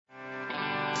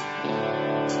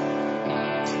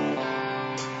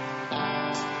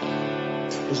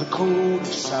There's a code of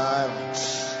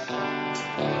silence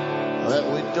that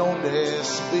we don't dare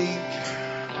speak.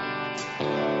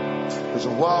 There's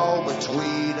a wall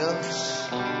between us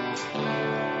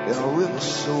and a river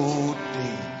so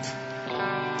deep.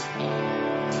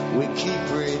 We keep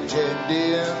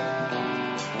pretending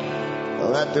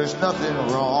that there's nothing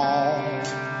wrong.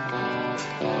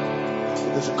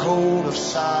 There's a code of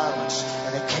silence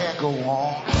and it can't go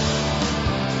on.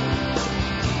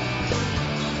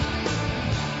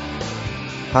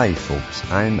 Hi folks,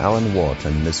 I'm Alan Watt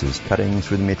and this is Cutting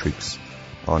Through the Matrix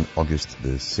on August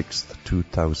the 6th,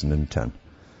 2010.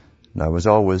 Now as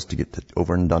always, to get it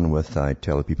over and done with, I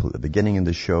tell the people at the beginning of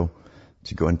the show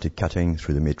to go into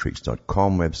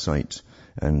cuttingthroughthematrix.com website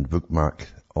and bookmark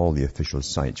all the official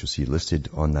sites you'll see listed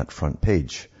on that front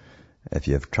page. If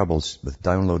you have troubles with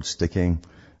download sticking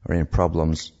or any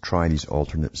problems, try these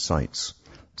alternate sites.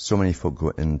 So many folk go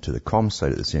into the com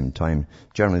site at the same time,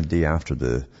 generally the day after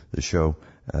the show,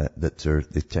 that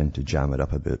they tend to jam it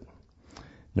up a bit.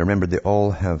 Now remember, they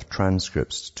all have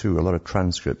transcripts too, a lot of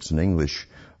transcripts in English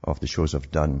of the shows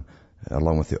I've done,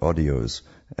 along with the audios.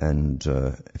 And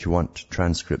if you want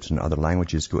transcripts in other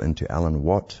languages, go into Alan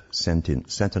Watt,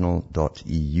 sentinel.eu.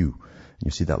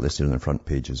 You see that listed on the front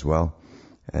page as well.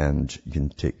 And you can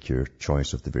take your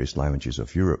choice of the various languages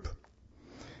of Europe.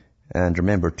 And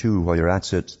remember too, while you're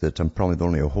at it, that I'm probably the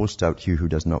only host out here who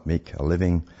does not make a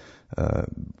living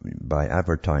by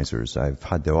advertisers. I've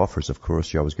had the offers, of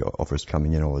course. You always get offers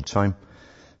coming in all the time,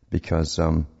 because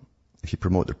if you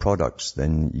promote the products,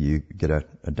 then you get a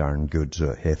darn good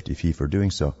hefty fee for doing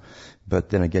so. But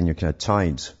then again, you're kind of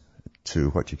tied to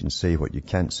what you can say, what you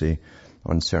can't say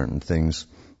on certain things.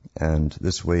 And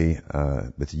this way,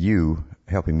 with you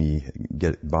helping me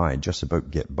get by, just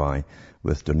about get by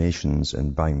with donations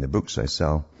and buying the books I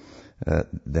sell,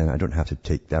 then I don't have to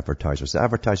take the advertisers. The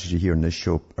advertisers you hear on this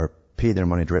show pay their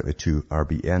money directly to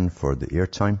RBN for the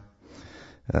airtime.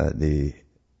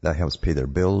 That helps pay their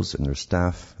bills and their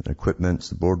staff, their equipment,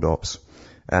 the board ops,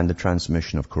 and the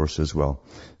transmission, of course, as well.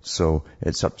 So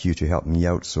it's up to you to help me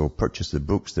out. So purchase the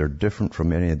books. They're different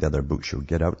from any of the other books you'll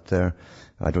get out there.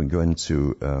 I don't go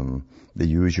into the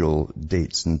usual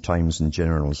dates and times and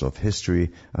generals of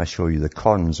history. I show you the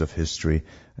cons of history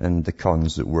and the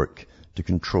cons that work to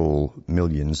control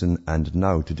millions and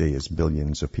now today is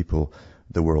billions of people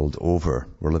the world over.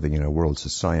 We're living in a world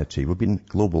society. We've been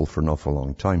global for an awful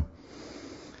long time.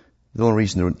 The only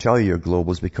reason they don't tell you you're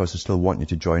global is because they still want you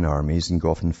to join armies and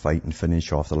go off and fight and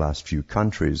finish off the last few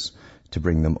countries to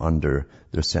bring them under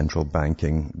their central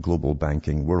banking, global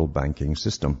banking, world banking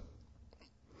system.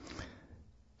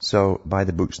 So buy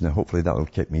the books, and hopefully that will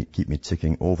keep me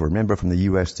ticking over. Remember, from the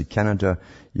US to Canada,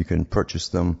 you can purchase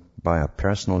them by a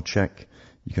personal check.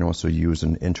 You can also use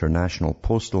an international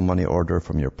postal money order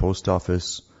from your post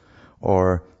office,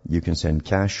 or you can send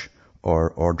cash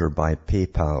or order by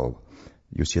PayPal.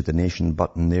 You see a donation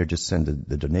button there. Just send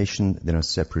the donation, then a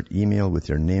separate email with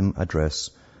your name, address,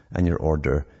 and your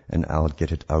order, and I'll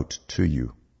get it out to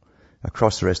you.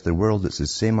 Across the rest of the world, it's the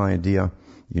same idea.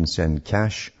 You can send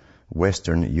cash,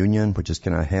 Western Union, which is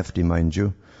kind of hefty, mind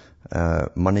you,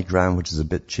 MoneyGram, which is a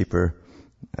bit cheaper,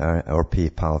 or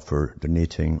PayPal for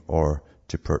donating or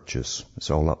to purchase. It's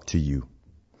all up to you.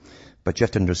 But you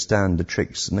have to understand the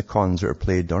tricks and the cons that are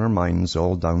played on our minds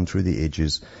all down through the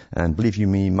ages. And believe you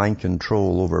me, mind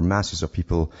control over masses of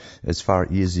people is far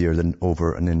easier than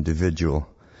over an individual.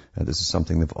 This is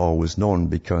something they've always known,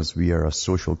 because we are a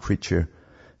social creature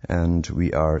and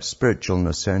we are spiritual in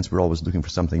a sense. We're always looking for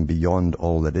something beyond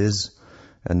all that is,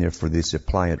 and therefore they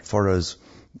supply it for us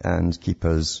and keep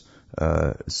us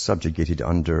subjugated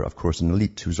under, of course, an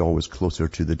elite who's always closer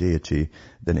to the deity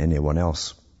than anyone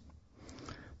else.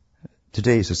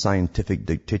 Today is a scientific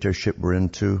dictatorship we're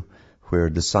into, where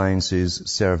the sciences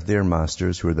serve their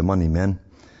masters, who are the money men,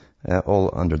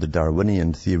 all under the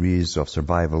Darwinian theories of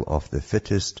survival of the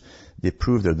fittest. They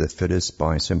prove they're the fittest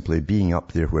by simply being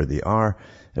up there where they are.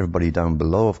 Everybody down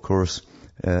below, of course,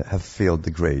 have failed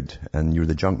the grade, and you're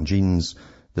the junk genes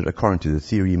that, according to the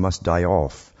theory, must die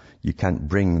off. You can't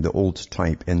bring the old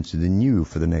type into the new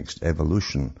for the next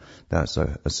evolution. That's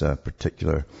a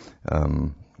particular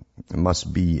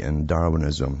must be in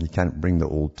Darwinism. You can't bring the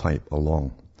old type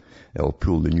along. It'll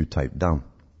pull the new type down.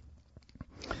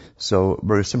 So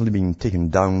we're simply being taken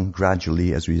down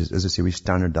gradually as I say, we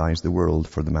standardize the world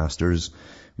for the masters.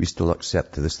 We still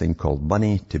accept this thing called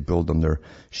money to build them their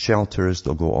shelters.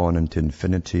 They'll go on into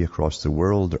infinity across the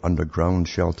world, their underground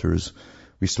shelters.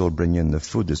 We still bring in the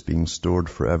food that's being stored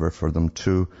forever for them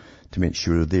too, to make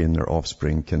sure they and their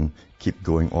offspring can keep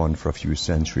going on for a few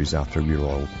centuries after we're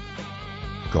all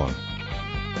gone.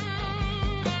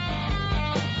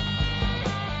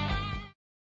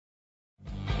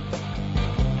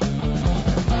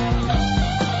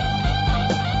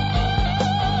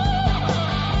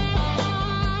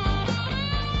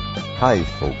 Hi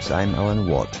folks, I'm Alan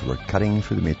Watt. We're cutting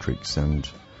through the matrix, and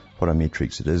what a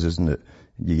matrix it is, isn't it?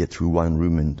 You get through one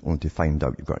room and only to find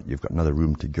out you've got another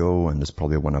room to go, and there's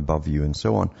probably one above you and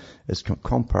so on. It's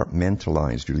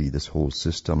compartmentalized, really, this whole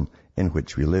system in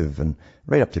which we live. And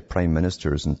right up to prime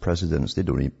ministers and presidents, they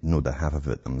don't even know the half of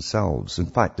it themselves. In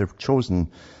fact, they're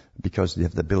chosen because they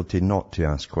have the ability not to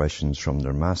ask questions from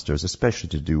their masters, especially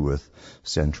to do with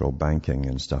central banking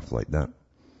and stuff like that.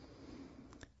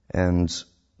 And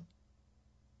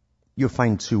you'll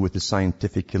find too with the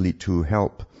scientific elite who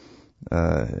help,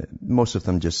 most of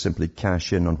them just simply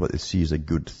cash in on what they see as a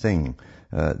good thing.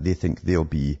 They think they'll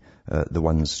be the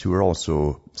ones who are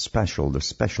also special. They're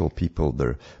special people.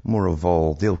 They're more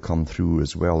evolved. They'll come through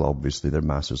as well. Obviously, their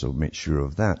masters will make sure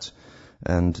of that.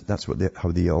 And that's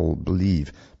how they all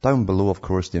believe. Down below, of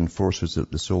course, the enforcers,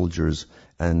 the soldiers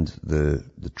and the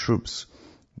troops,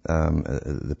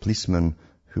 the policemen,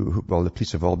 well, the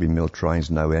police have all been militarized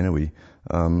now anyway.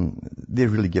 They're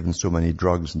really given so many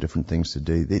drugs and different things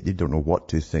today. They don't know what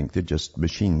to think. They're just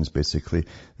machines, basically.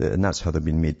 And that's how they've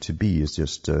been made to be, is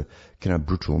just kind of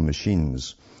brutal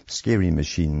machines, scary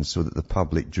machines, so that the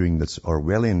public during this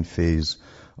Orwellian phase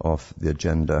of the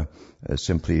agenda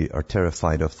simply are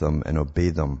terrified of them and obey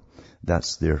them.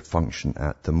 That's their function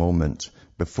at the moment.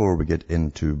 Before we get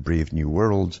into Brave New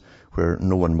World, where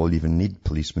no one will even need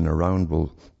policemen around,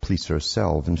 we'll police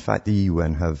ourselves. In fact, the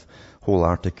UN have whole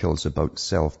articles about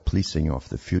self-policing of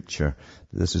the future.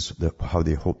 This is how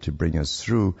they hope to bring us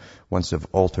through once they've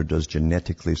altered us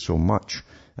genetically so much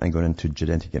and gone into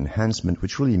genetic enhancement,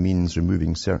 which really means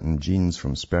removing certain genes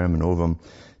from sperm and ovum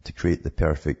to create the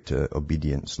perfect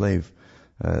obedient slave.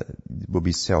 We'll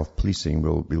be self-policing.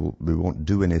 We won't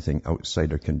do anything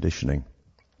outside our conditioning.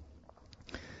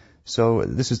 So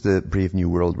this is the Brave New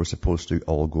World we're supposed to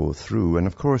all go through. And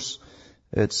of course,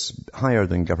 it's higher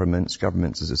than governments.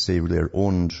 Governments, as I say, really are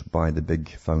owned by the big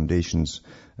foundations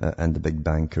and the big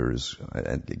bankers.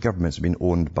 Governments have been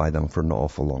owned by them for an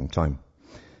awful long time.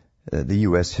 The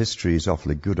US history is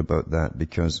awfully good about that,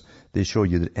 because they show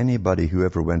you that anybody who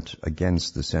ever went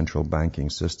against the central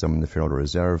banking system and the Federal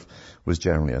Reserve was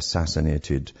generally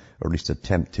assassinated, or at least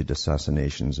attempted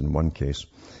assassinations in one case.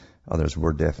 Others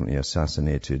were definitely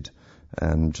assassinated.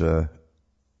 And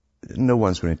no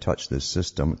one's going to touch this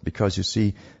system, because, you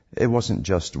see, it wasn't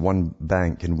just one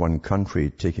bank in one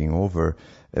country taking over.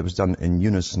 It was done in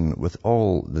unison with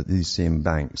all these same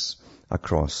banks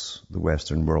across the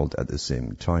Western world at the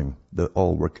same time. They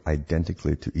all work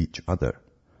identically to each other.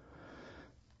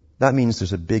 That means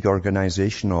there's a big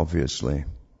organization, obviously,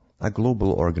 a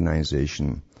global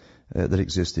organization that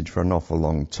existed for an awful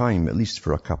long time, at least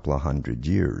for a couple of 100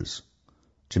 years,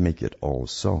 to make it all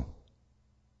so.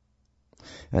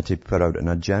 And to put out an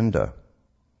agenda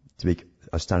to make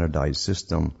a standardized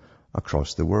system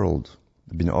across the world.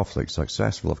 They've been awfully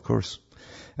successful, of course.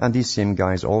 And these same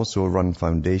guys also run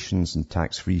foundations and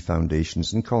tax-free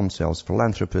foundations and call themselves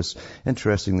philanthropists.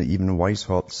 Interestingly, even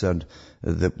Weishaupt said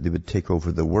that they would take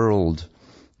over the world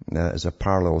as a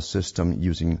parallel system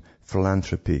using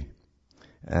philanthropy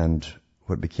and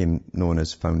what became known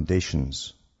as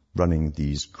foundations, running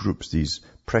these groups, these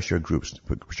pressure groups,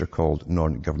 which are called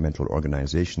non-governmental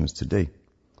organizations today.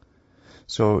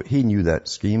 So he knew that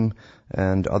scheme,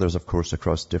 and others, of course,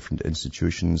 across different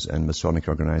institutions and Masonic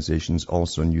organizations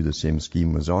also knew the same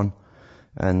scheme was on.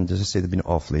 And as I say, they've been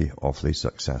awfully, awfully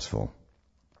successful.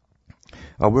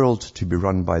 A world to be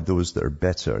run by those that are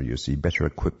better, you see, better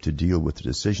equipped to deal with the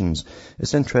decisions.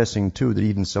 It's interesting, too, that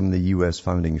even some of the U.S.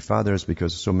 founding fathers,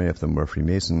 because so many of them were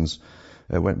Freemasons,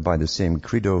 went by the same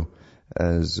credo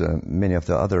as many of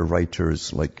the other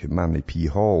writers, like Manly P.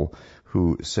 Hall,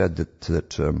 who said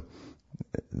that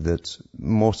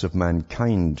most of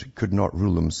mankind could not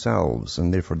rule themselves,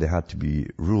 and therefore they had to be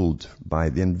ruled by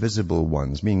the invisible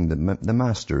ones, meaning the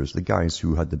masters, the guys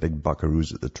who had the big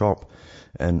buckaroos at the top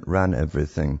and ran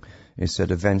everything. He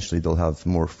said eventually they'll have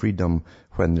more freedom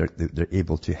when they're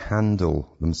able to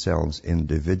handle themselves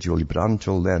individually, but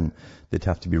until then they'd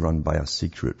have to be run by a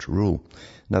secret rule.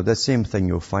 Now, the same thing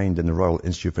you'll find in the Royal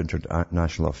Institute of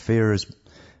International Affairs,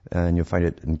 and you'll find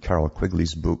it in Carroll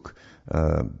Quigley's book,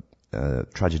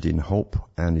 Tragedy and Hope,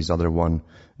 and his other one,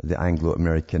 The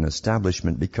Anglo-American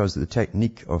Establishment, because the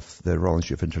technique of the Royal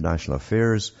Institute of International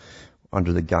Affairs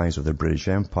under the guise of the British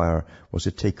Empire was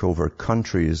to take over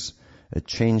countries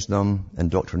change them,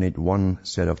 indoctrinate one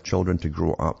set of children to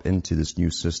grow up into this new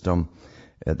system,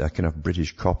 a kind of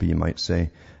British copy, you might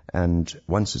say. And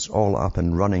once it's all up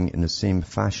and running in the same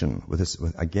fashion, with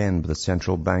the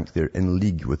central bank, they're in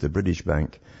league with the British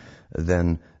bank,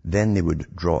 then they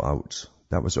would draw out.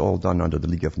 That was all done under the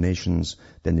League of Nations,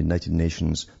 then the United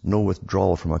Nations. No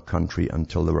withdrawal from a country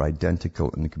until they were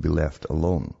identical and could be left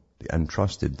alone.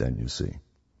 Untrusted then, you see.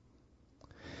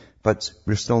 But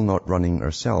we're still not running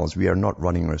ourselves. We are not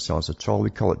running ourselves at all. We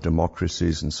call it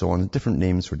democracies and so on. Different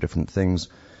names for different things.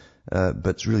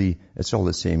 But really, it's all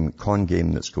the same con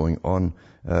game that's going on.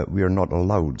 We are not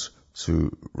allowed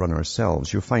to run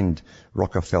ourselves. You'll find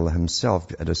Rockefeller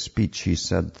himself at a speech, he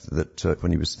said that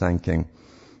when he was thanking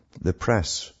the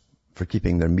press for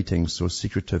keeping their meetings so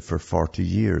secretive for 40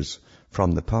 years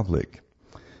from the public.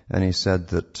 And he said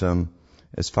that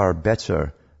it's far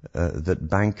better that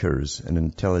bankers and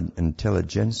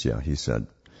intelligentsia, he said,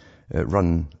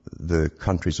 run the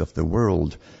countries of the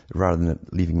world rather than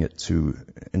leaving it to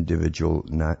individual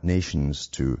nations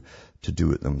to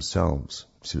do it themselves.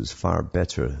 So it's far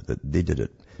better that they did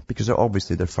it, because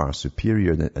obviously they're far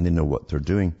superior and they know what they're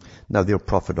doing. Now they'll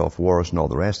profit off wars and all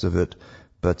the rest of it,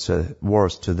 but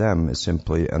wars to them is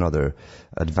simply another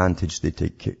advantage they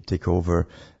take over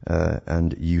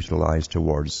and utilize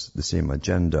towards the same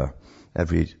agenda.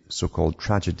 Every so-called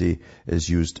tragedy is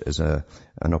used as an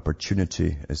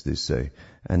opportunity, as they say,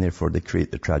 and therefore they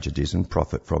create the tragedies and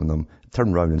profit from them,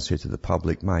 turn around and say to the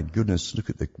public, my goodness, look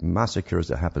at the massacres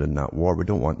that happened in that war. We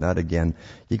don't want that again.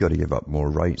 You got to give up more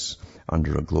rights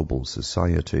under a global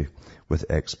society with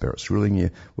experts ruling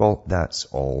you. Well, that's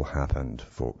all happened,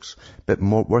 folks. But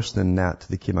worse than that,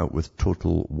 they came out with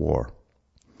total war.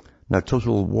 Now,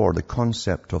 total war, the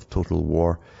concept of total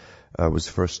war, was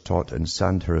first taught in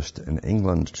Sandhurst in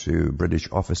England to British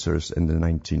officers in the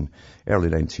early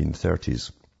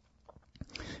 1930s.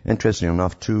 Interestingly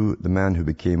enough, too, the man who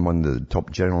became one of the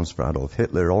top generals for Adolf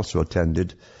Hitler also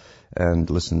attended and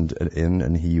listened in,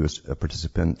 and he was a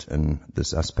participant in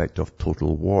this aspect of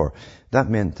total war. That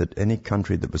meant that any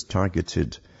country that was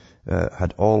targeted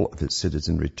had all of its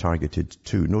citizenry targeted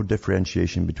too. No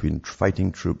differentiation between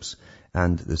fighting troops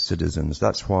and the citizens.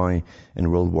 That's why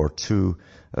in World War II,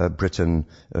 Britain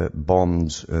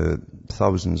bombed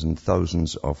thousands and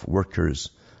thousands of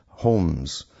workers'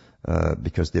 homes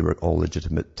because they were all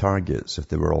legitimate targets. If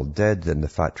they were all dead, then the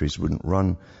factories wouldn't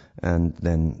run, and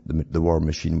then the war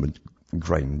machine would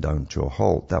grind down to a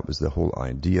halt. That was the whole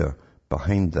idea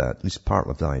behind that, at least part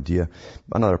of the idea.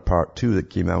 Another part, too, that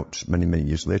came out many, many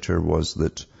years later was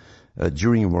that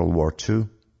during World War II,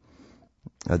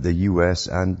 the US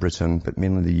and Britain, but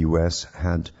mainly the US,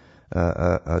 had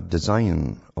a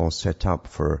design all set up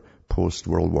for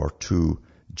post-World War II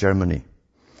Germany,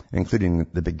 including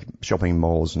the big shopping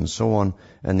malls and so on.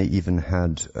 And they even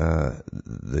had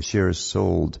the shares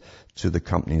sold to the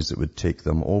companies that would take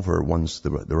them over once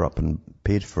they're up and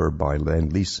paid for by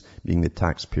Lend-Lease, being the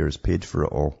taxpayers paid for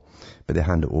it all. But they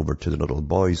hand it over to the little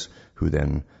boys who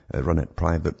then run it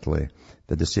privately.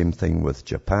 They did the same thing with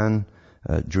Japan.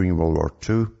 During World War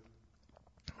II,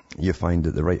 you find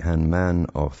that the right-hand man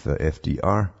of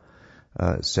FDR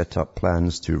set up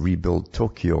plans to rebuild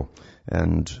Tokyo,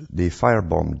 and they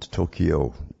firebombed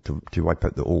Tokyo to wipe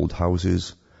out the old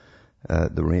houses.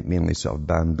 They were mainly sort of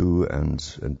bamboo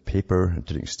and paper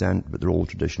to an extent, but they're old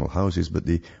traditional houses. But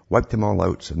they wiped them all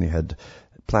out, and they had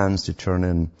plans to turn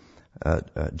in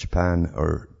Japan,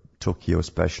 or Tokyo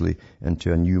especially,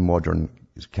 into a new modern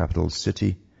capital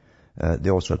city. They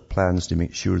also had plans to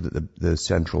make sure that the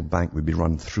central bank would be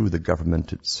run through the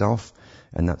government itself,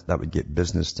 and that would get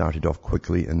business started off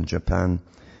quickly in Japan.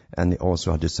 And they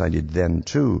also had decided then,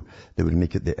 too, they would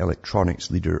make it the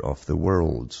electronics leader of the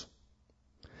world.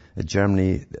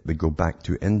 Germany would go back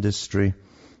to industry,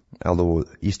 although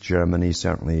East Germany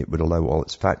certainly would allow all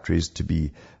its factories to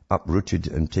be uprooted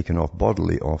and taken off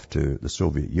bodily off to the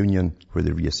Soviet Union, where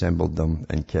they reassembled them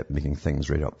and kept making things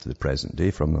right up to the present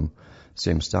day from them.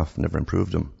 Same stuff, never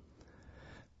improved them.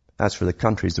 As for the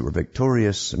countries that were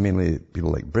victorious, mainly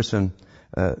people like Britain,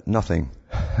 nothing.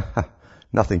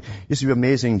 Nothing. It used to be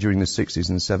amazing during the 60s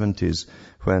and 70s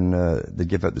when they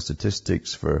give out the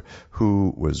statistics for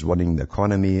who was running the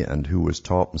economy and who was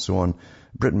top and so on.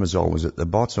 Britain was always at the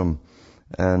bottom,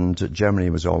 and Germany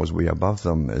was always way above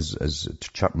them as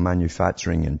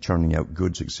manufacturing and churning out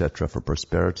goods, etc., for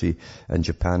prosperity, and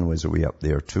Japan was way up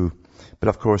there too. But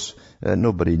of course,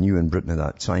 nobody knew in Britain at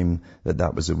that time that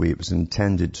that was the way it was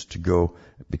intended to go,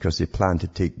 because they planned to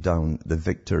take down the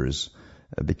victors.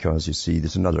 Because, you see,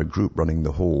 there's another group running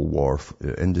the whole war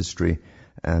industry,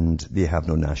 and they have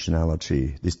no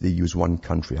nationality. They use one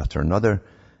country after another,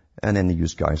 And then they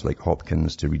used guys like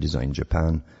Hopkins to redesign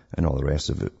Japan and all the rest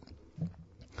of it.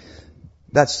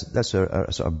 That's a sort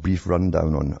of brief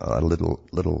rundown on a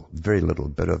very little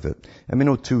bit of it. And we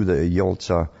know too that at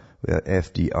Yalta,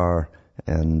 FDR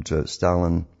and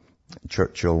Stalin,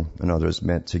 Churchill and others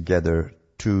met together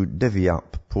to divvy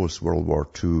up post-World War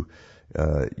II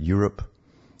Europe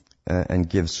and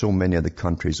give so many of the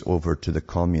countries over to the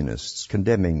communists,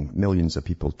 condemning millions of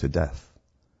people to death.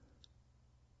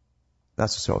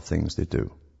 That's the sort of things they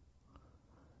do.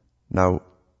 Now,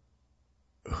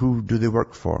 who do they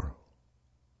work for?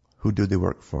 Who do they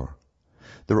work for?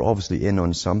 They're obviously in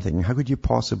on something. How could you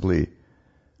possibly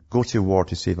go to war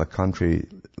to save a country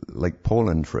like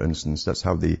Poland, for instance? That's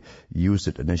how they used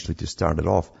it initially to start it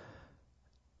off.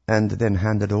 And then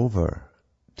hand it over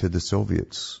to the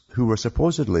Soviets, who were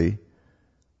supposedly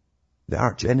the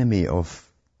arch enemy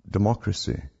of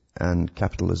democracy and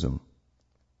capitalism.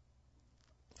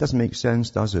 Doesn't make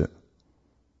sense, does it?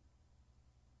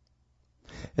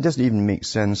 It doesn't even make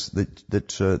sense that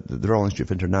the Royal Institute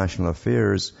of International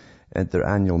Affairs at their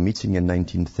annual meeting in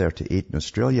 1938 in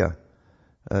Australia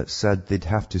said they'd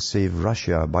have to save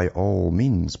Russia by all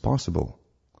means possible.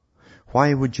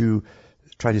 Why would you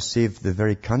try to save the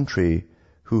very country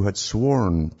who had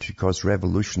sworn to cause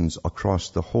revolutions across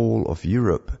the whole of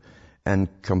Europe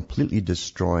and completely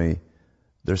destroy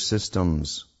their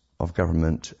systems of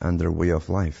government and their way of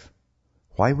life?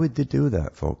 Why would they do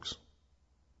that, folks?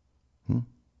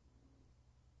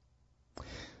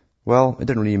 Well, it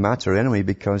didn't really matter anyway,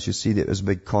 because you see that it was a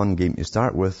big con game to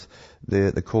start with.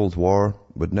 The Cold War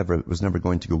was never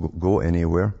going to go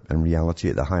anywhere in reality,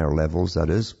 at the higher levels,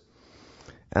 that is.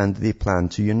 And they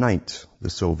planned to unite the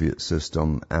Soviet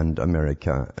system and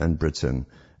America and Britain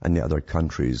and the other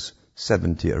countries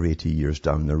 70 or 80 years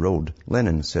down the road.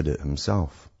 Lenin said it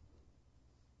himself.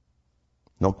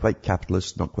 Not quite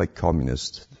capitalist, not quite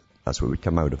communist. That's where we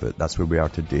come out of it. That's where we are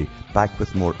today. Back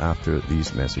with more after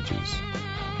these messages.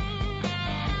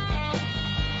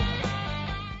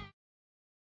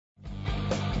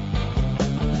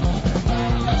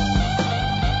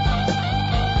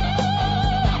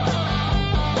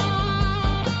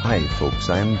 Hi folks,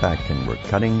 I am back and we're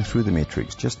cutting through the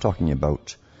matrix, just talking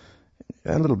about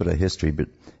a little bit of history, but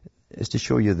it's to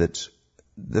show you that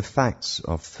the facts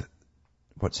of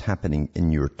what's happening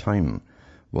in your time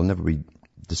will never be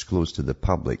disclosed to the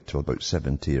public till about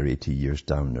 70 or 80 years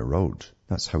down the road.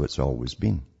 That's how it's always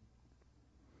been.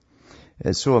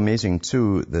 It's so amazing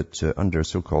too that under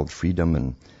so-called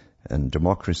freedom and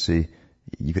democracy,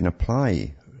 you can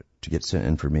apply to get certain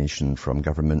information from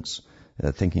governments,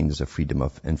 thinking there's a Freedom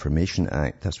of Information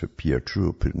Act. That's what Pierre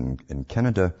Trudeau put in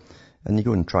Canada. And you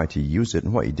go and try to use it.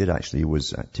 And what he did actually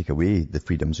was take away the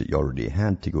freedoms that you already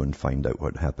had to go and find out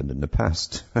what happened in the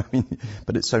past.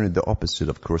 But it sounded the opposite,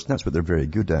 of course. And that's what they're very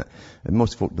good at. And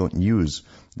most folk don't use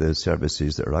the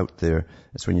services that are out there.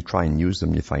 It's when you try and use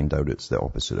them, you find out it's the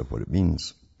opposite of what it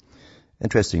means.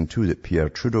 Interesting too that Pierre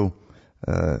Trudeau,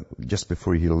 just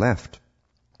before he left,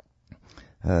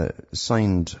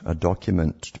 signed a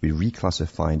document to be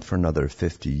reclassified for another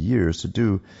 50 years to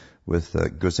do with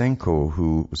Guzenko,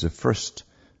 who was the first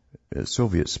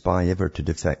Soviet spy ever to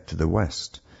defect to the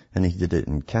West. And he did it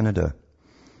in Canada.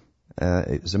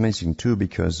 It was amazing too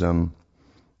because it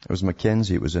was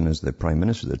Mackenzie, it was in as the Prime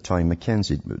Minister at the time.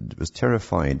 Mackenzie was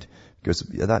terrified because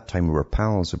at that time we were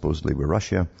pals supposedly with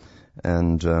Russia.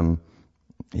 And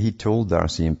he told the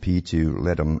RCMP to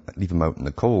leave him out in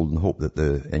the cold and hope that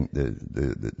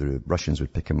the Russians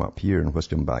would pick him up here and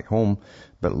whisk him back home.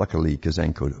 But luckily,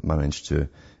 Guzenko managed to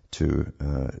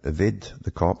evade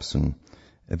the cops, and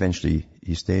eventually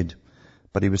he stayed.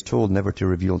 But he was told never to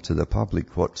reveal to the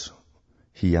public what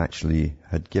he actually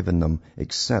had given them,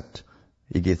 except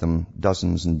he gave them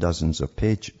dozens and dozens of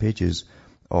pages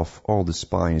of all the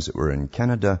spies that were in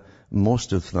Canada.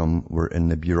 Most of them were in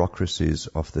the bureaucracies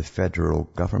of the federal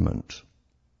government.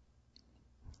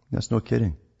 That's no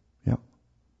kidding. Yeah.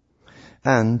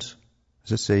 And,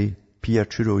 as I say, Pierre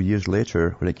Trudeau years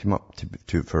later, when it came up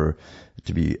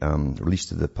to be released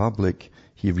to the public,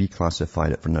 he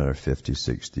reclassified it for another 50,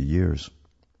 60 years.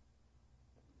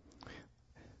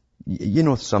 You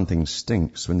know something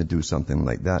stinks when they do something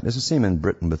like that. It's the same in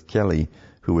Britain with Kelly,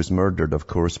 who was murdered, of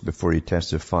course, before he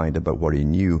testified about what he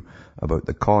knew about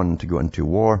the con to go into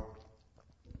war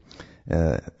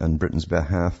on Britain's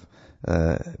behalf.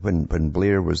 When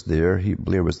Blair was there,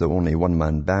 Blair was the only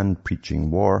one-man band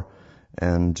preaching war,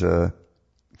 and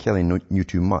Kelly knew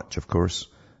too much, of course,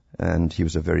 and he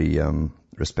was a very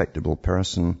respectable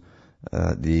person.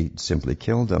 They simply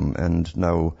killed him, and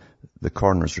now the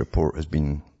coroner's report has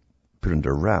been put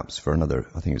under wraps for another,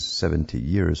 I think it's 70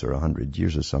 years or 100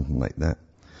 years or something like that.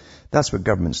 That's what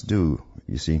governments do,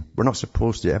 you see. We're not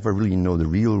supposed to ever really know the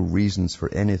real reasons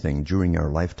for anything during our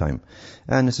lifetime.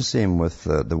 And it's the same with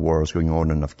the wars going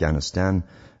on in Afghanistan.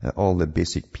 All the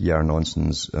basic PR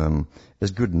nonsense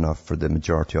is good enough for the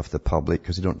majority of the public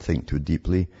because they don't think too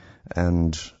deeply.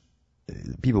 And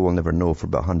people will never know for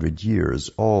about 100 years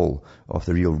all of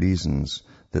the real reasons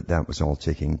that was all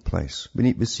taking place.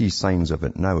 We see signs of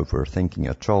it now if we're thinking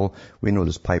at all. We know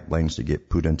there's pipelines to get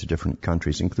put into different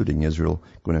countries, including Israel,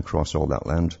 going across all that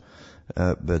land.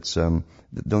 But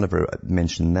they'll never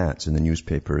mention that in the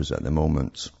newspapers at the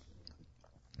moment.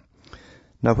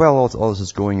 Now, while all this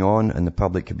is going on and the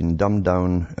public have been dumbed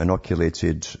down,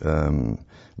 inoculated,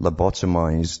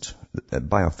 lobotomized,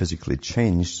 biophysically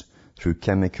changed through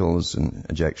chemicals and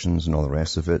injections and all the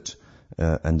rest of it,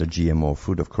 and their GMO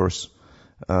food, of course,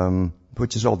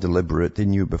 which is all deliberate. They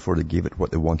knew before they gave it what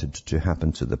they wanted to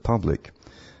happen to the public.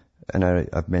 And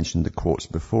I've mentioned the quotes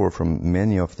before from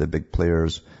many of the big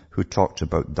players who talked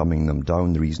about dumbing them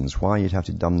down, the reasons why you'd have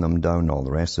to dumb them down, all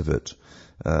the rest of it,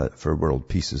 for world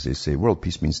peace, as they say. World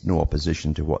peace means no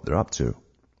opposition to what they're up to.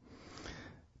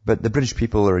 But the British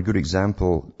people are a good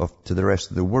example to the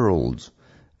rest of the world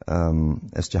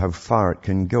as to how far it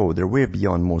can go. They're way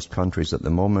beyond most countries at the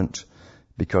moment,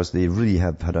 because they really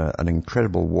have had an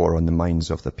incredible war on the minds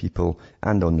of the people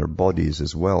and on their bodies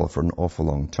as well for an awful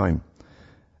long time.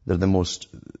 They're the most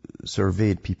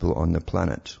surveyed people on the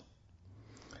planet.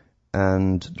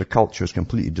 And their culture is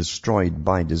completely destroyed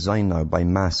by design now, by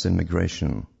mass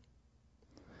immigration.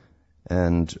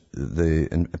 And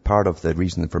part of the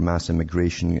reason for mass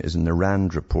immigration is in the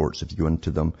RAND reports, if you go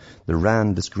into them. The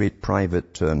RAND, this great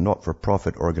private,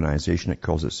 not-for-profit organization, it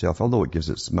calls itself, although it gives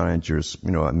its managers,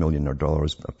 $1 million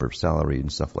per salary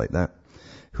and stuff like that,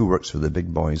 who works for the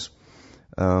big boys.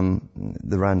 The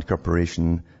RAND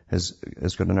Corporation has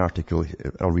got an article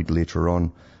I'll read later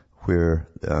on where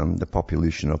the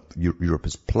population of Europe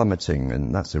is plummeting,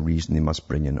 and that's the reason they must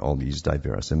bring in all these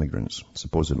diverse immigrants,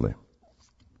 supposedly.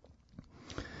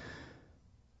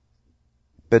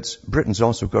 But Britain's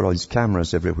also got all these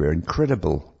cameras everywhere,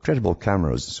 incredible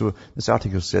cameras. So this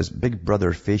article says Big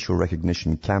Brother facial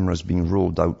recognition cameras being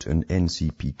rolled out in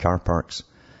NCP car parks.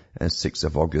 6th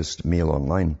of August, Mail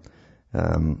Online.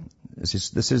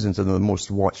 This isn't the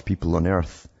most watched people on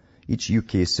earth. Each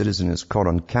UK citizen is caught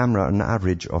on camera an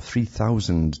average of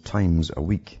 3,000 times a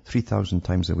week. 3,000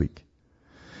 times a week.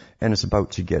 And it's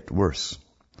about to get worse.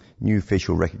 New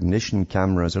facial recognition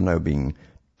cameras are now being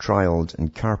trialed in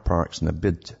car parks in a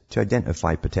bid to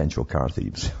identify potential car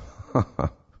thieves.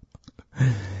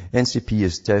 NCP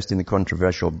is testing the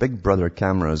controversial Big Brother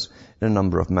cameras in a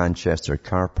number of Manchester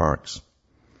car parks.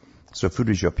 So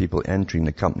footage of people entering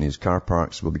the company's car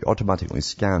parks will be automatically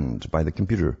scanned by the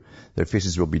computer. Their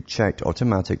faces will be checked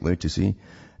automatically to see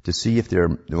if they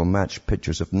will match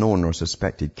pictures of known or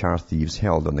suspected car thieves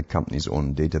held on the company's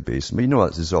own database. But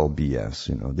this is all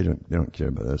BS, They don't care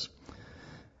about this.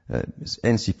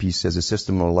 NCP says the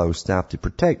system will allow staff to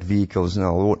protect vehicles, and I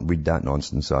won't read that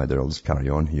nonsense either. I'll just carry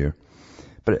on here.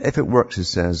 But if it works, it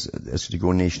says it's to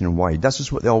go nationwide. That's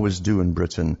just what they always do in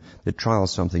Britain. They trial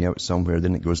something out somewhere,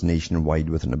 then it goes nationwide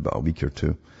within about a week or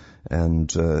two. And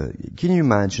can you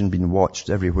imagine being watched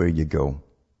everywhere you go?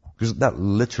 Because that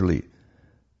literally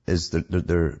is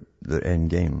their end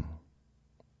game.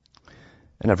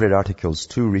 And I've read articles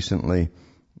too recently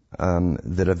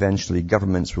that eventually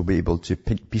governments will be able to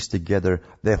piece together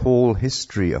the whole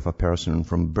history of a person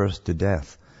from birth to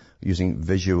death using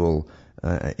visual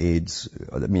aids,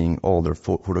 meaning all their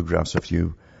photographs of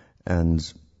you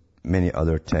and many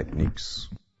other techniques.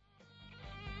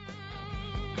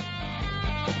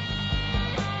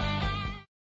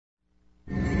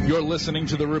 You're listening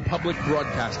to the Republic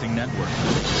Broadcasting Network,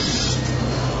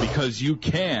 because you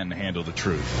can handle the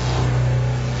truth.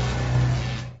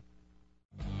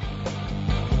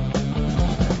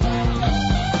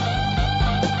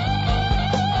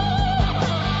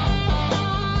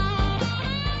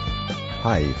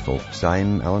 Hi folks,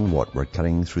 I'm Alan Watt. We're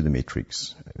cutting through the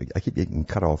matrix. I keep getting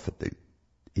cut off at the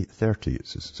 8:30.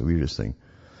 It's the weirdest thing.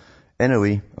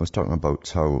 Anyway, I was talking about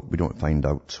how we don't find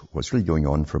out what's really going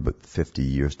on for about 50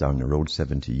 years down the road,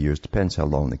 70 years. Depends how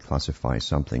long they classify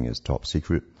something as top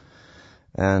secret.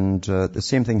 And the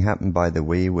same thing happened, by the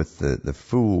way, with the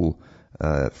full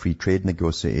free trade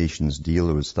negotiations deal.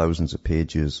 There was thousands of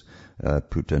pages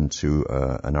put into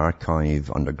an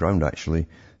archive underground, actually,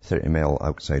 30 mile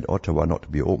outside Ottawa, not to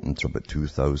be opened till about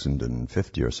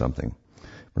 2050 or something.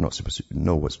 We're not supposed to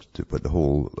know what the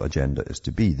whole agenda is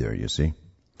to be there, you see.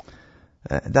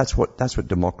 That's what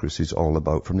democracy is all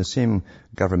about. From the same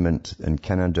government in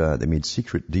Canada, they made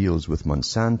secret deals with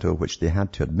Monsanto, which they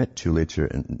had to admit to later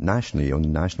nationally on the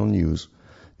national news.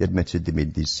 They admitted they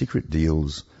made these secret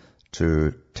deals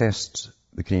to test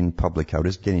the Canadian public out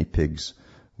as guinea pigs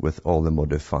with all the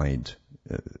modified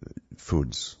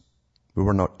foods. We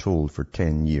were not told for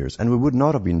 10 years. And we would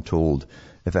not have been told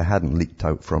if it hadn't leaked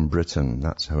out from Britain.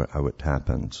 That's how it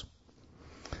happened.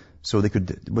 So they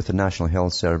could, with the National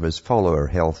Health Service, follow our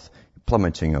health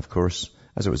plummeting, of course,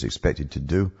 as it was expected to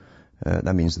do.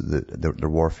 That means that their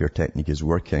warfare technique is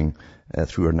working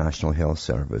through our National Health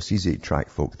Service. Easy to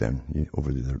track folk then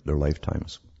over their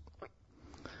lifetimes.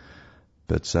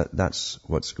 But that's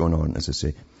what's going on, as I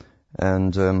say.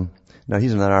 And now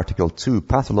here's another article too.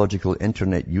 Pathological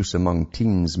internet use among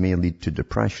teens may lead to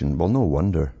depression. Well, no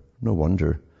wonder. No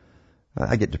wonder.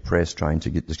 I get depressed trying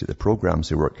to just get the programs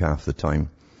to work half the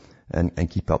time. And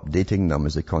keep updating them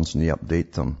as they constantly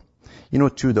update them. You know,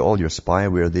 too, that all your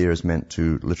spyware there is meant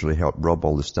to literally help rob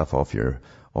all the stuff off your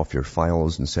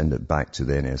files and send it back to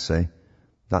the NSA.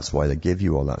 That's why they give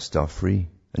you all that stuff free.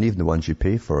 And even the ones you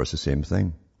pay for, it's the same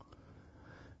thing.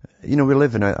 You know, we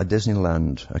live in a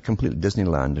Disneyland, a complete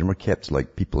Disneyland, and we're kept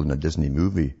like people in a Disney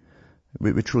movie.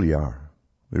 We truly are.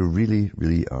 We really,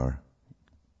 really are.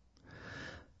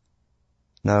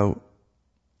 Now,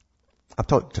 I've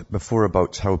talked before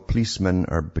about how policemen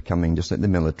are becoming just like the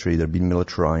military. They're being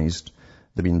militarized.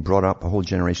 They're being brought up, a whole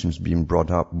generation's being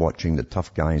brought up watching the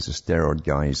tough guys, the steroid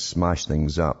guys, smash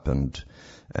things up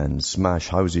and smash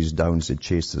houses down as they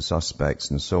chase the suspects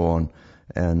and so on.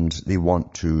 And they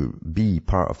want to be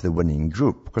part of the winning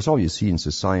group. Because all you see in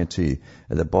society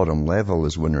at the bottom level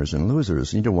is winners and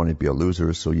losers. And you don't want to be a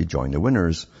loser, so you join the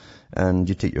winners. And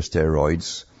you take your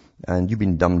steroids. And you've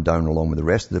been dumbed down along with the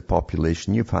rest of the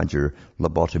population. You've had your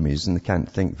lobotomies and they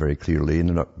can't think very clearly and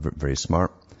they're not very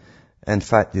smart. In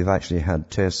fact, they've actually had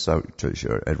tests out,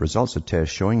 results of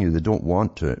tests showing you they don't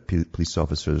want police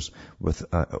officers with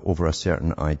over a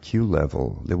certain IQ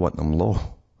level. They want them low.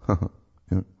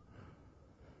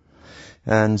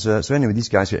 And so anyway, these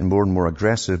guys are getting more and more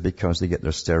aggressive because they get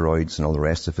their steroids and all the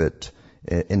rest of it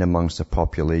in amongst a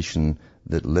population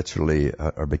that literally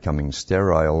are becoming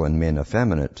sterile and men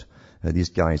effeminate. These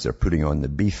guys are putting on the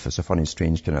beef. It's a funny,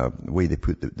 strange kind of way they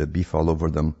put the beef all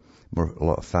over them. A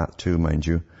lot of fat too, mind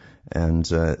you. And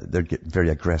they're very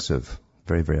aggressive.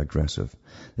 Very, very aggressive.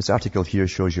 This article here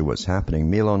shows you what's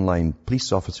happening. Mail Online,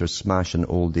 police officers smashed an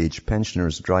old age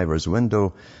pensioner's driver's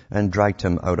window and dragged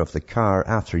him out of the car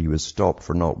after he was stopped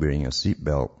for not wearing a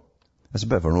seatbelt. That's a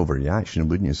bit of an overreaction,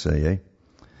 wouldn't you say, eh?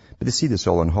 But they see this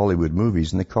all in Hollywood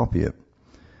movies and they copy it.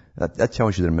 That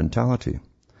tells you their mentality.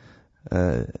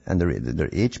 And their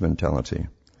age mentality.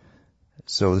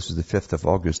 So this is the 5th of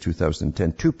August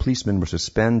 2010. 2 policemen were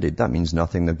suspended. That means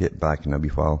nothing. They'll get back in a wee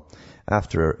while.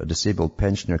 After a disabled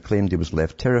pensioner claimed he was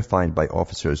left terrified by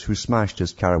officers who smashed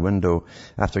his car window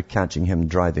after catching him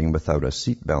driving without a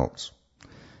seatbelt.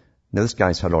 Now this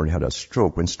guy's had already had a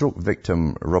stroke. When stroke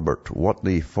victim Robert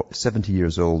Watley, 70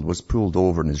 years old, was pulled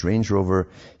over in his Range Rover,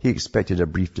 he expected a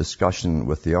brief discussion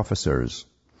with the officers.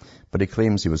 But he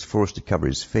claims he was forced to cover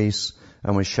his face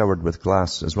and was showered with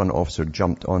glass as one officer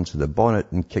jumped onto the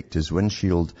bonnet and kicked his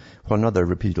windshield, while another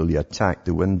repeatedly attacked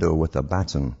the window with a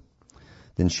baton.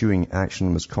 The ensuing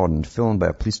action was caught and filmed by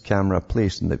a police camera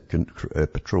placed in the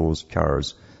patrol's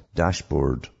car's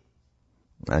dashboard.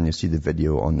 And you see the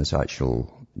video on this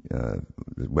actual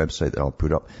website that I'll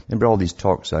put up. Remember all these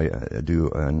talks I do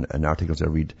and articles I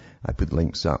read, I put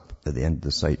links up at the end of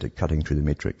the site at Cutting Through the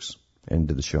Matrix.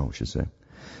 End of the show, I should say.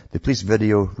 The police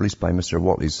video released by Mr.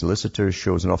 Watley's solicitor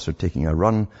shows an officer taking a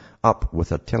run up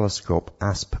with a telescope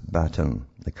asp baton.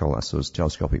 They call that those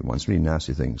telescopic ones, really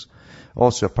nasty things.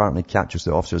 Also apparently captures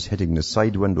the officers hitting the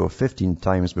side window 15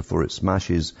 times before it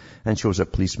smashes and shows a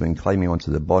policeman climbing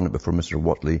onto the bonnet before Mr.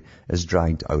 Watley is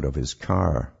dragged out of his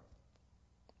car.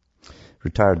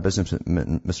 Retired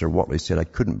businessman Mr. Watley said, "I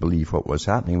couldn't believe what was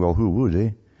happening." Well, who would, eh?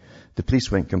 The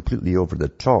police went completely over the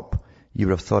top. You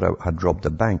would have thought I had robbed a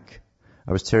bank.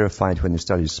 I was terrified when they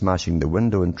started smashing the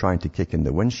window and trying to kick in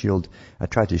the windshield. I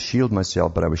tried to shield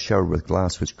myself, but I was showered with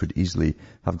glass which could easily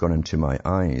have gone into my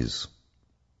eyes.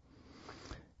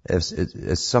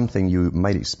 It's something you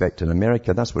might expect in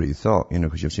America. That's what he thought,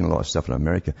 because you've seen a lot of stuff in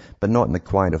America, but not in the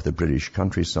quiet of the British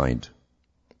countryside.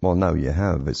 Well, now you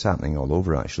have. It's happening all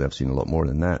over, actually. I've seen a lot more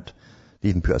than that. They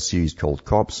even put a series called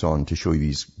Cops on to show you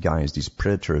these guys, these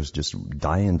predators, just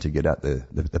dying to get at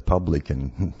the public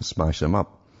and smash them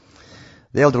up.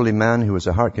 The elderly man who has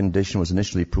a heart condition was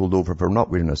initially pulled over for not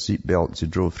wearing a seatbelt as he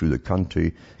drove through the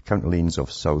county lanes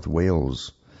of South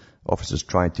Wales. Officers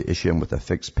tried to issue him with a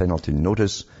fixed penalty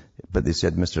notice but they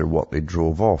said Mr. Watley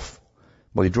drove off.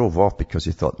 Well, he drove off because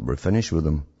he thought they were finished with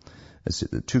him.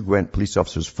 The two Gwent police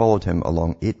officers followed him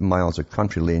along 8 miles of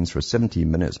country lanes for 17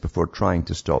 minutes before trying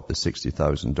to stop the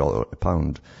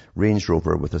 £60,000 Range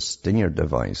Rover with a stinger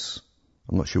device.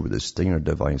 I'm not sure what the stinger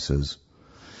device is.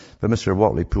 But Mr.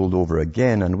 Watley pulled over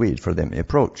again and waited for them to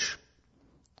approach.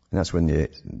 And that's when they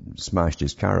smashed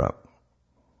his car up.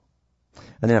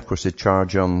 And then, of course, they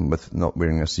charge him with not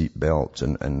wearing a seat belt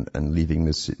and leaving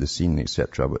the scene,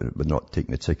 etc., but not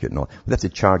taking the ticket and all. They have to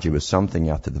charge you with something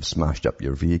after they've smashed up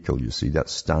your vehicle, you see.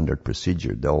 That's standard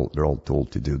procedure. They're all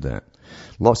told to do that.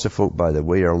 Lots of folk, by the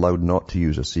way, are allowed not to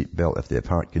use a seat belt if they have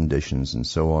heart conditions and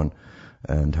so on,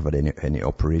 and have had any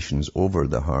operations over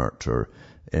the heart or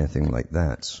anything like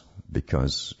that,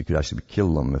 because it could actually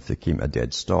kill them if they came to a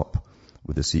dead stop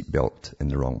with the seat belt in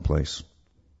the wrong place.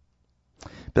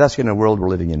 But that's the kind of world we're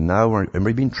living in now, and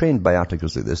we've been trained by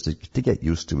articles like this to get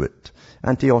used to it,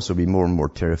 and to also be more and more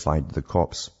terrified of the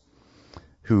cops,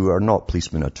 who are not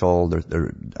policemen at all.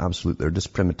 They're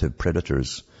just primitive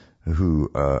predators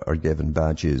who are given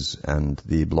badges, and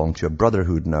they belong to a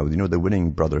brotherhood now. You know, the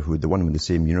winning brotherhood, the one with the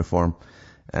same uniform,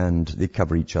 and they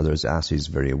cover each other's asses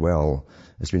very well.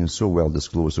 It's been so well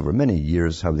disclosed over many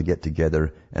years how they get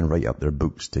together and write up their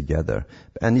books together.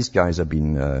 And these guys have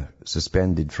been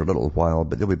suspended for a little while,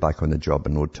 but they'll be back on the job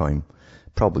in no time.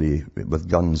 Probably with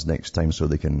guns next time, so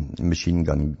they can machine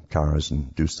gun cars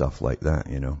and do stuff like that,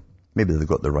 you know. Maybe they've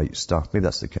got the right stuff. Maybe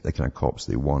that's the kind of cops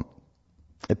they want.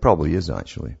 It probably is,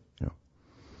 actually, you know.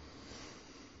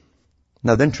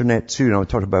 Now, the internet too, we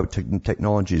talked about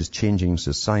technology is changing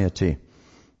society.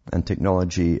 And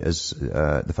technology is,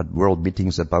 they've had world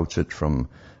meetings about it from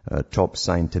top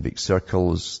scientific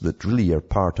circles that really are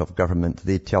part of government.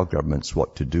 They tell governments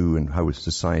what to do and how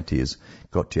society has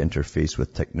got to interface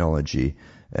with technology.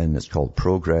 And it's called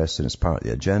progress, and it's part of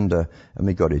the agenda. And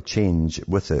we've got to change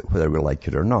with it, whether we like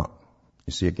it or not.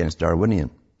 You see, against Darwinian.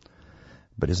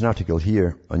 But there's an article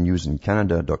here on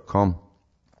newsincanada.com.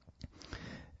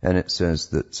 And it says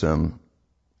that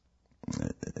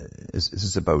this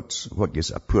is about what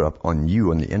gets put up on you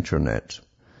on the internet.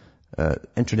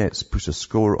 Internet puts a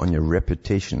score on your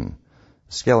reputation.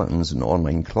 Skeletons in the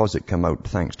online closet come out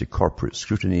thanks to corporate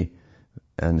scrutiny.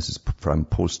 And this is from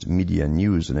Post Media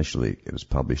News initially. It was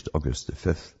published August the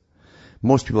 5th.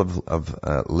 Most people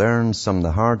have learned some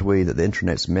the hard way that the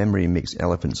internet's memory makes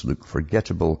elephants look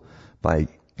forgettable by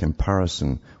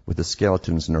comparison, with the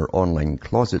skeletons in our online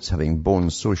closets having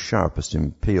bones so sharp as to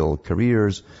impale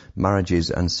careers,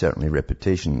 marriages, and certainly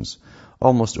reputations.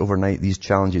 Almost overnight, these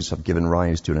challenges have given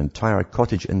rise to an entire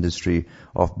cottage industry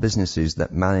of businesses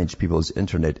that manage people's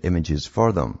internet images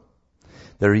for them.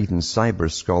 There are even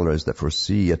cyber scholars that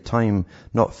foresee a time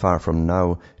not far from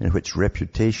now in which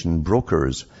reputation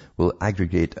brokers will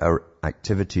aggregate our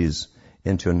activities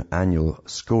into an annual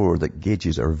score that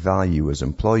gauges our value as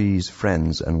employees,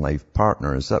 friends, and life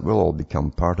partners. That will all become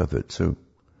part of it too.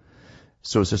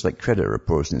 So it's just like credit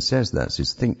reports, and it says that. It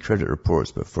says, think credit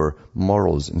reports, but for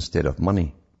morals instead of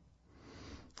money.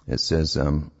 It says,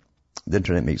 the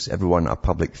internet makes everyone a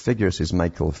public figure, says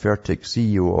Michael Fertig,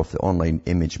 CEO of the online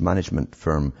image management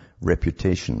firm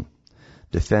Reputation,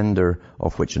 defender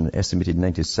of which an estimated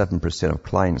 97% of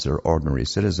clients are ordinary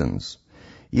citizens.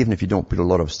 Even if you don't put a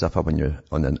lot of stuff up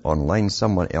online,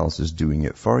 someone else is doing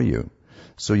it for you.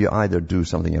 So you either do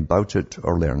something about it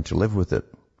or learn to live with it.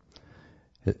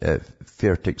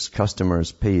 Fairtix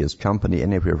customers pay his company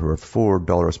anywhere from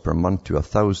 $4 per month to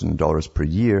 $1,000 per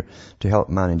year to help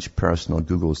manage personal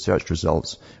Google search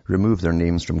results, remove their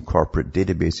names from corporate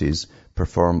databases,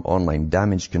 perform online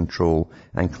damage control,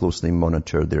 and closely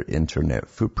monitor their internet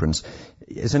footprints.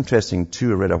 It's interesting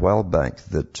too, I read a while back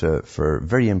that for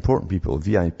very important people,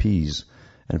 VIPs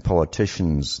and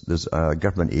politicians, there's a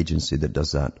government agency that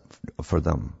does that for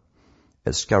them.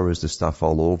 It scours the stuff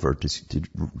all over to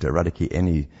eradicate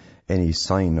any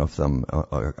sign of them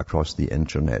across the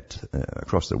internet,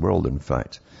 across the world, in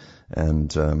fact.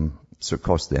 And so it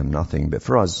costs them nothing. But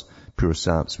for us, poor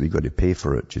saps, we've got to pay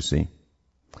for it, you see.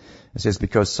 It says,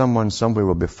 because someone somewhere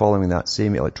will be following that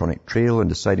same electronic trail and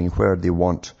deciding where they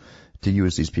want to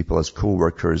use these people as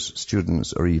co-workers,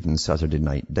 students, or even Saturday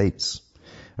night dates.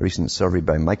 A recent survey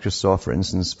by Microsoft, for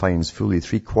instance, finds fully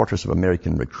 3/4 of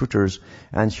American recruiters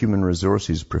and human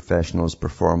resources professionals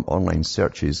perform online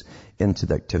searches into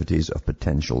the activities of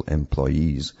potential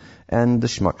employees. And the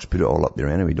schmucks put it all up there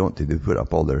anyway, don't they? They put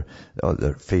up all their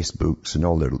Facebooks and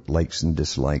all their likes and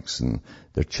dislikes and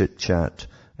their chit-chat.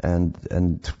 And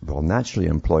well, naturally,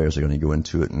 employers are going to go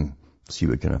into it and see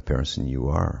what kind of person you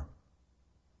are.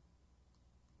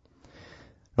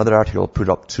 Another article I'll put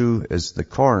up too is the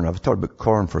corn. I've talked about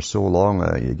corn for so long,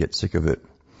 you get sick of it.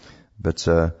 But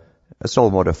it's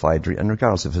all modified, and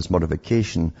regardless of its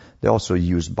modification, they also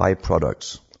use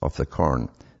byproducts of the corn.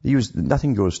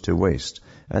 Nothing goes to waste.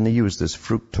 And they use this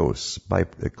fructose,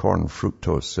 corn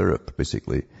fructose syrup,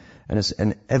 basically. And it's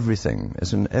in everything.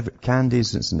 It's in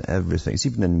candies, it's in everything. It's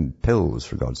even in pills,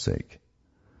 for God's sake.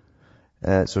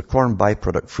 So corn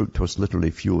byproduct fructose literally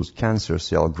fuels cancer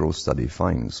cell growth, study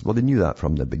finds. Well, they knew that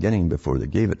from the beginning before they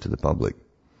gave it to the public.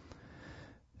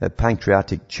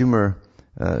 Pancreatic tumor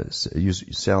PM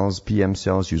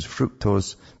cells use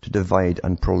fructose to divide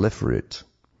and proliferate.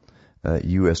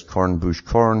 U.S. corn bush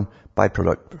corn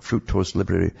byproduct fructose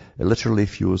literally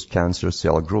fuels cancer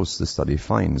cell growth, the study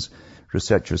finds.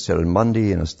 Researchers said on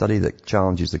Monday in a study that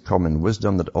challenges the common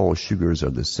wisdom that all sugars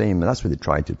are the same, and that's what they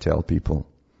try to tell people.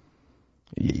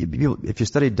 If you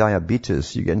study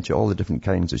diabetes, you get into all the different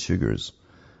kinds of sugars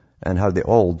and how they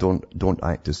all don't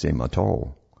act the same at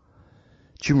all.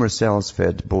 Tumor cells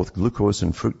fed both glucose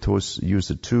and fructose use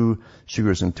the two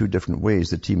sugars in two different ways,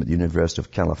 the team at the University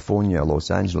of California,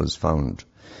 Los Angeles found.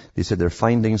 They said their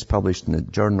findings published in the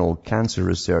journal Cancer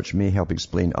Research may help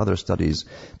explain other studies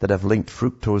that have linked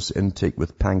fructose intake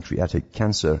with pancreatic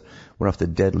cancer, one of the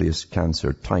deadliest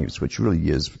cancer types, which really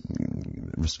is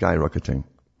skyrocketing.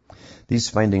 These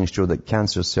findings show that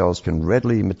cancer cells can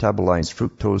readily metabolize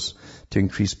fructose to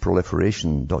increase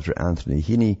proliferation, Dr. Anthony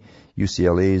Heaney,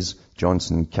 UCLA's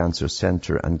Johnson Cancer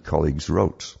Center and colleagues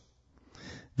wrote.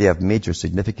 They have major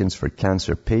significance for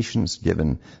cancer patients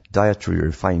given dietary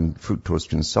refined fructose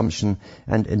consumption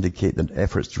and indicate that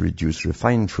efforts to reduce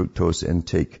refined fructose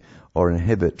intake or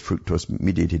inhibit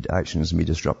fructose-mediated actions may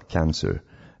disrupt cancer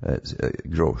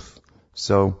growth.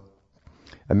 So,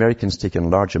 Americans take in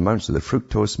large amounts of the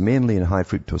fructose, mainly in high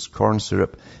fructose corn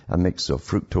syrup, a mix of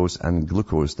fructose and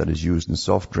glucose that is used in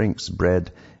soft drinks,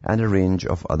 bread, and a range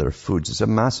of other foods. It's a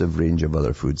massive range of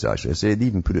other foods, actually. I say they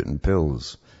even put it in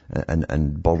pills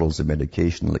and bottles of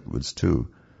medication, liquids too.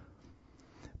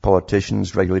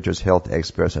 Politicians, regulators, health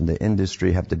experts, and the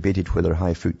industry have debated whether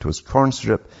high fructose corn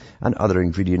syrup and other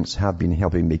ingredients have been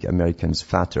helping make Americans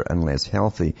fatter and less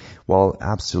healthy. Well,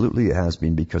 absolutely it has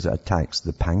been, because it attacks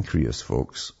the pancreas,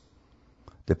 folks.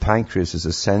 The pancreas is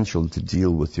essential to deal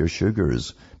with your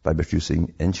sugars by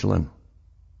producing insulin.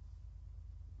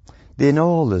 They know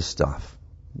all this stuff.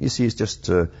 You see, it's just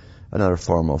another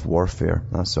form of warfare,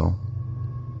 that's all.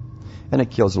 And it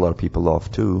kills a lot of people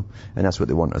off too. And that's what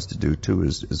they want us to do too,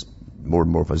 is more and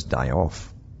more of us die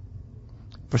off.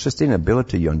 For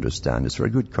sustainability, you understand, it's for a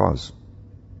good cause.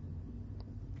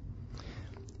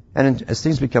 And as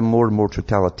things become more and more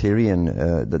totalitarian,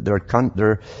 there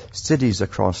are cities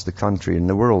across the country and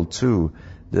the world too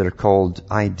that are called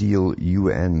ideal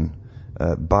UN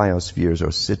biospheres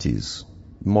or cities,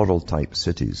 model type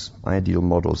cities, ideal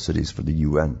model cities for the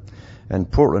UN. And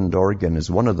Portland, Oregon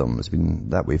is one of them. It's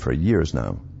been that way for years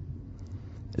now.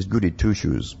 It's goody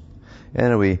two-shoes.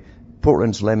 Anyway,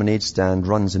 Portland's lemonade stand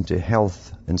runs into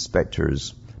health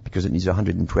inspectors because it needs a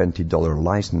 $120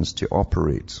 license to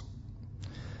operate.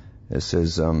 It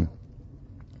says,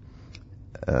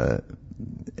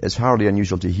 it's hardly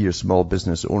unusual to hear small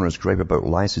business owners gripe about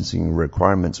licensing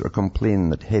requirements or complain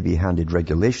that heavy-handed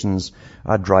regulations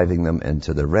are driving them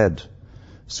into the red.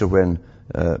 So when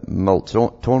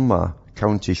Multnomah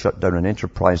County shut down an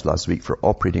enterprise last week for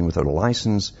operating without a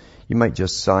license, you might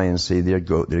just sigh and say, there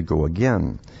go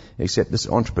again. Except this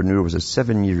entrepreneur was a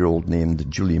 7-year-old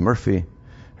named Julie Murphy.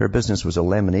 Her business was a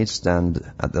lemonade stand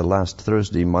at the last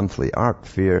Thursday monthly art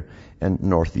fair in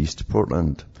northeast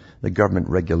Portland. The government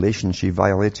regulation she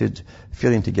violated,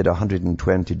 failing to get a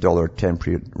 $120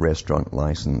 temporary restaurant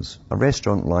license. A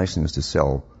restaurant license to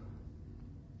sell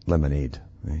lemonade.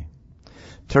 Right?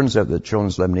 Turns out that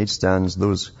children's lemonade stands,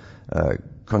 those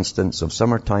constants of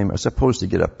summertime, are supposed to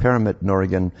get a permit in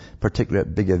Oregon, particularly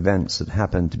at big events that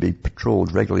happen to be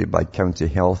patrolled regularly by county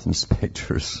health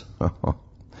inspectors. I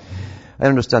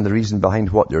understand the reason behind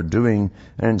what they're doing,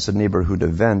 and it's a neighborhood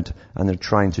event, and they're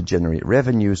trying to generate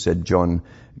revenue, said John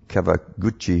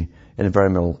Kawaguchi,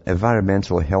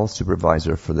 environmental health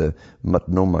supervisor for the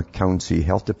Multnomah County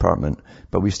Health Department.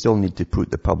 But we still need to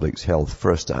put the public's health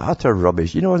first. Utter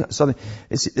rubbish. You know something?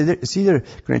 It's either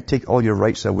going to take all your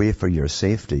rights away for your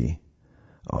safety,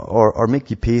 or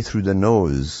make you pay through the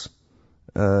nose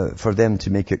for them to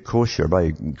make it kosher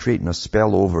by creating a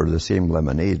spell over the same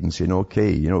lemonade and saying,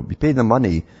 okay, you pay the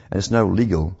money and it's now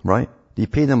legal, right? You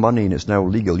pay the money and it's now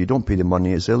legal. You don't pay the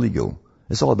money, it's illegal.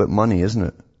 It's all about money, isn't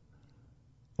it?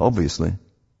 Obviously.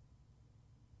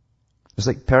 It's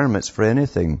like permits for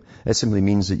anything. It simply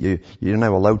means that you're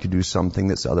now allowed to do something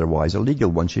that's otherwise illegal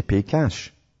once you pay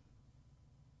cash.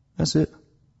 That's it.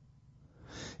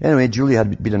 Anyway, Julie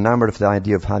had been enamored of the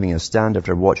idea of having a stand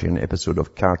after watching an episode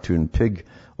of Cartoon Pig.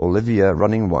 Olivia,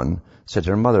 running one, said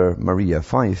to her mother, Maria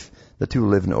Fife, the two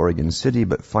live in Oregon City,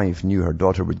 but Fife knew her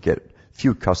daughter would get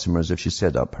few customers if she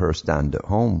set up her stand at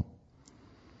home.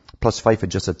 Plus, Fife had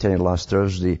just attended last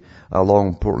Thursday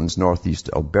along Portland's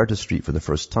northeast Alberta Street for the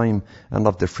first time and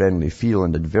loved the friendly feel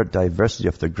and diversity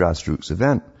of the grassroots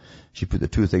event. She put the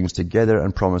two things together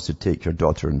and promised to take her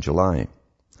daughter in July.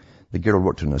 The girl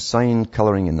worked on a sign,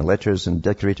 colouring in the letters and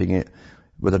decorating it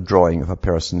with a drawing of a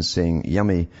person saying,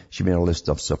 yummy. She made a list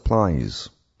of supplies.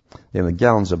 Then with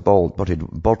gallons of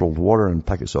bottled water and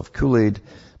packets of Kool-Aid,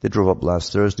 they drove up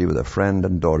last Thursday with a friend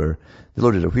and daughter. They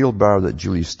loaded a wheelbarrow that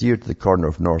Julie steered to the corner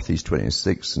of Northeast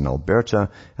 26 in Alberta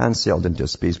and sailed into a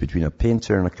space between a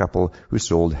painter and a couple who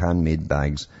sold handmade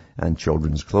bags and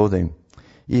children's clothing.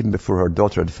 Even before her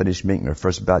daughter had finished making her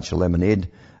first batch of lemonade,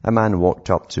 a man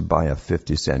walked up to buy a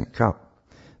 50-cent cup.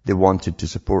 They wanted to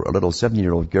support a little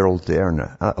 7-year-old girl to earn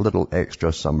a little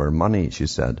extra summer money, she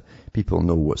said. People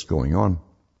know what's going on.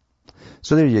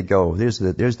 So there you go. There's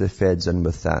the feds in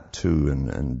with that too,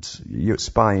 and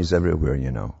spies everywhere,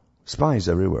 you know. Spies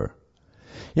everywhere.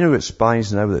 You know, it's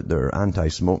spies now that they're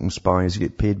anti-smoking spies. You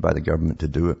get paid by the government to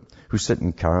do it. Who sit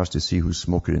in cars to see who's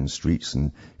smoking in the streets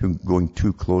and who going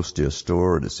too close to a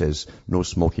store that says no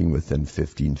smoking within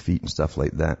 15 feet and stuff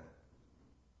like that.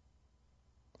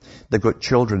 They've got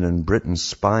children in Britain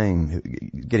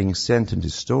spying, getting sent into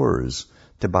stores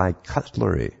to buy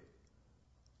cutlery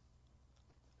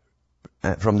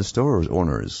from the store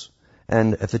owners.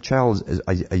 And if the child is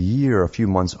a year, a few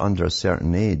months under a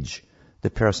certain age, the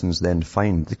person's then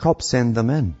fined. The cops send them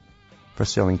in for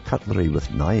selling cutlery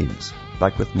with knives.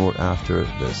 Back with more after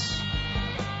this.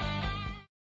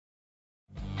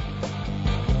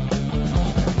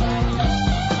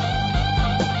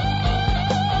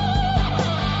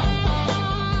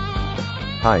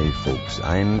 Hi folks,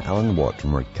 I'm Alan Watt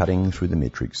and we're cutting through the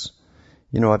matrix.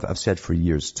 You know, I've said for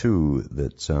years too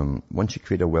that once you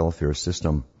create a welfare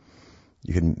system,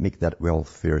 you can make that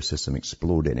welfare system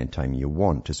explode anytime you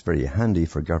want. It's very handy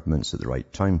for governments at the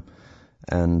right time.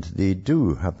 And they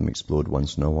do have them explode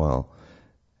once in a while.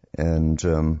 And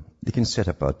they can set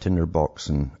up a tinderbox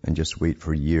and just wait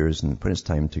for years, and when it's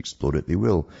time to explode it, they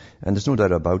will. And there's no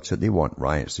doubt about it, they want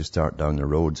riots to start down the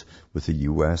road with the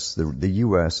U.S. The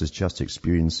U.S. is just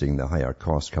experiencing the higher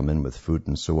costs come in with food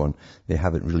and so on. They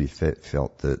haven't really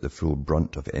felt the full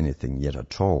brunt of anything yet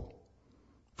at all.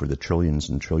 For the trillions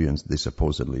and trillions they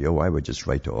supposedly owe, I would just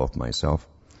write it off myself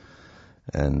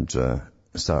and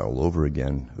start all over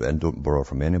again and don't borrow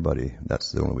from anybody.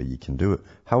 That's the only way you can do it.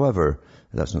 However,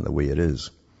 that's not the way it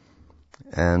is.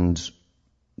 And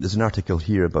there's an article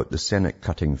here about the Senate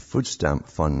cutting food stamp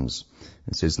funds.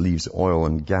 It says leaves oil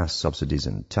and gas subsidies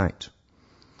intact.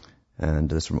 And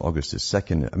this is from August the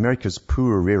 2nd. America's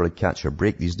poor rarely catch a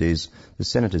break these days. The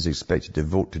Senate is expected to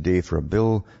vote today for a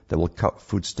bill that will cut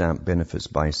food stamp benefits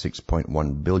by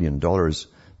 $6.1 billion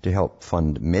to help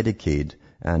fund Medicaid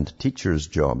and teachers'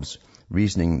 jobs,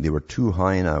 reasoning they were too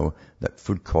high now that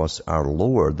food costs are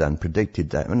lower than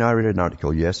predicted. I read an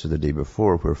article yesterday, the day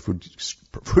before, where food's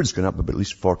gone up by at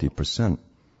least 40%.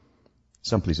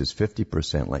 Some places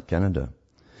 50%, like Canada.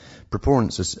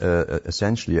 Proponents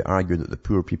essentially argue that the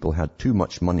poor people had too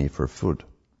much money for food.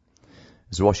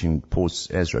 As the Washington Post's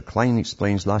Ezra Klein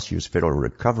explains, last year's Federal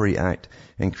Recovery Act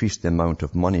increased the amount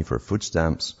of money for food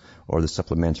stamps or the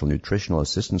Supplemental Nutritional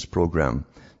Assistance Program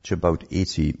to about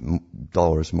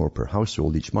 $80 more per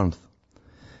household each month.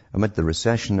 Amid the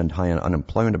recession and high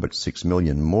unemployment, about 6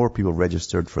 million more people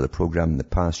registered for the program in the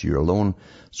past year alone,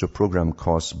 so program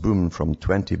costs boomed from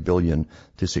 $20 billion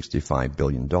to $65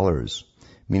 billion.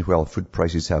 Meanwhile, food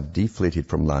prices have deflated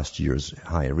from last year's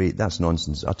high rate. That's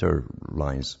nonsense, utter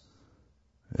lies.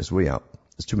 It's way up.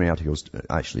 There's too many articles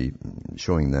actually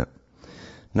showing that.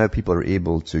 Now people are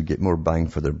able to get more bang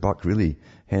for their buck, really.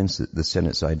 Hence the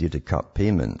Senate's idea to cut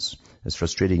payments. It's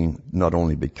frustrating not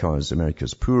only because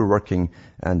America's poor, working,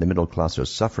 and the middle class are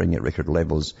suffering at record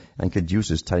levels and could use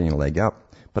this tiny leg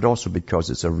up, but also because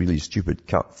it's a really stupid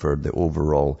cut for the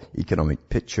overall economic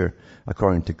picture.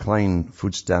 According to Klein,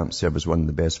 food stamps serve as one of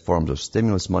the best forms of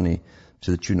stimulus money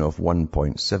to the tune of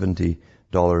 $1.70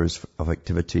 of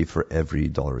activity for every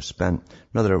dollar spent.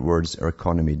 In other words, our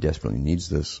economy desperately needs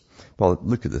this. Well,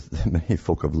 look at the many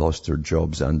folk have lost their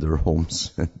jobs and their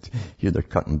homes. Here they're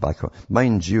cutting back.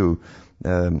 Mind you,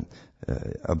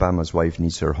 Obama's wife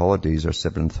needs her holidays, her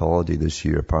 7th holiday this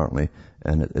year apparently,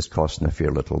 and it is costing a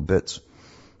fair little bit.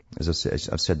 As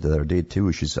I've said the other day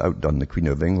too, she's outdone the Queen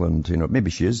of England. You know,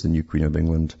 maybe she is the new Queen of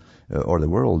England or the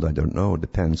world. I don't know. It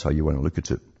depends how you want to look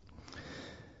at it.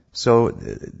 So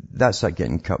that's that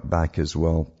getting cut back as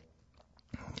well,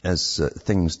 as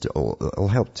it'll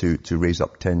help to raise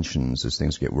up tensions as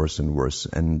things get worse and worse.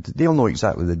 And they'll know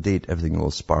exactly the date everything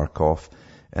will spark off,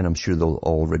 and I'm sure they'll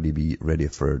already be ready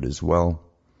for it as well.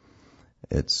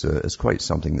 It's quite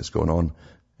something that's going on.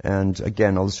 And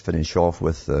again, I'll just finish off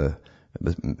with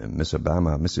Miss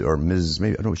Obama, or Ms.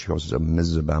 Maybe I don't know if she calls herself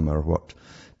Ms. Obama or what,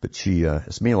 but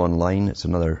it's Mail Online. It's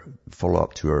another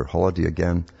follow-up to her holiday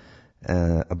again.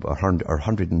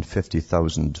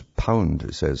 £150,000,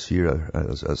 it says here,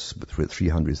 as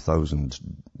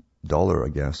 $300,000, I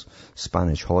guess,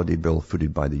 Spanish holiday bill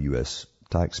footed by the U.S.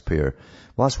 taxpayer.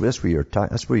 Well, that's where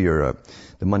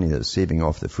the money that's saving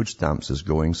off the food stamps is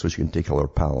going, so she can take all her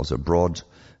pals abroad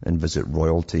and visit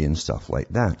royalty and stuff like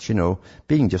that. You know,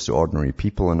 being just ordinary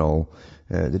people and all,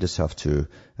 they just have to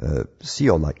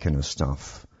see all that kind of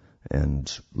stuff and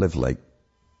live like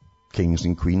kings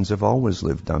and queens have always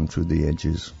lived down through the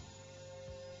ages.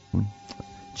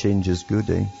 Change is good,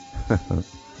 eh?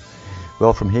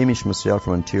 Well, from Hamish myself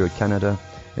from Ontario, Canada,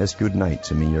 it's good night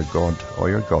to me. Your God or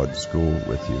your gods go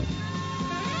with you.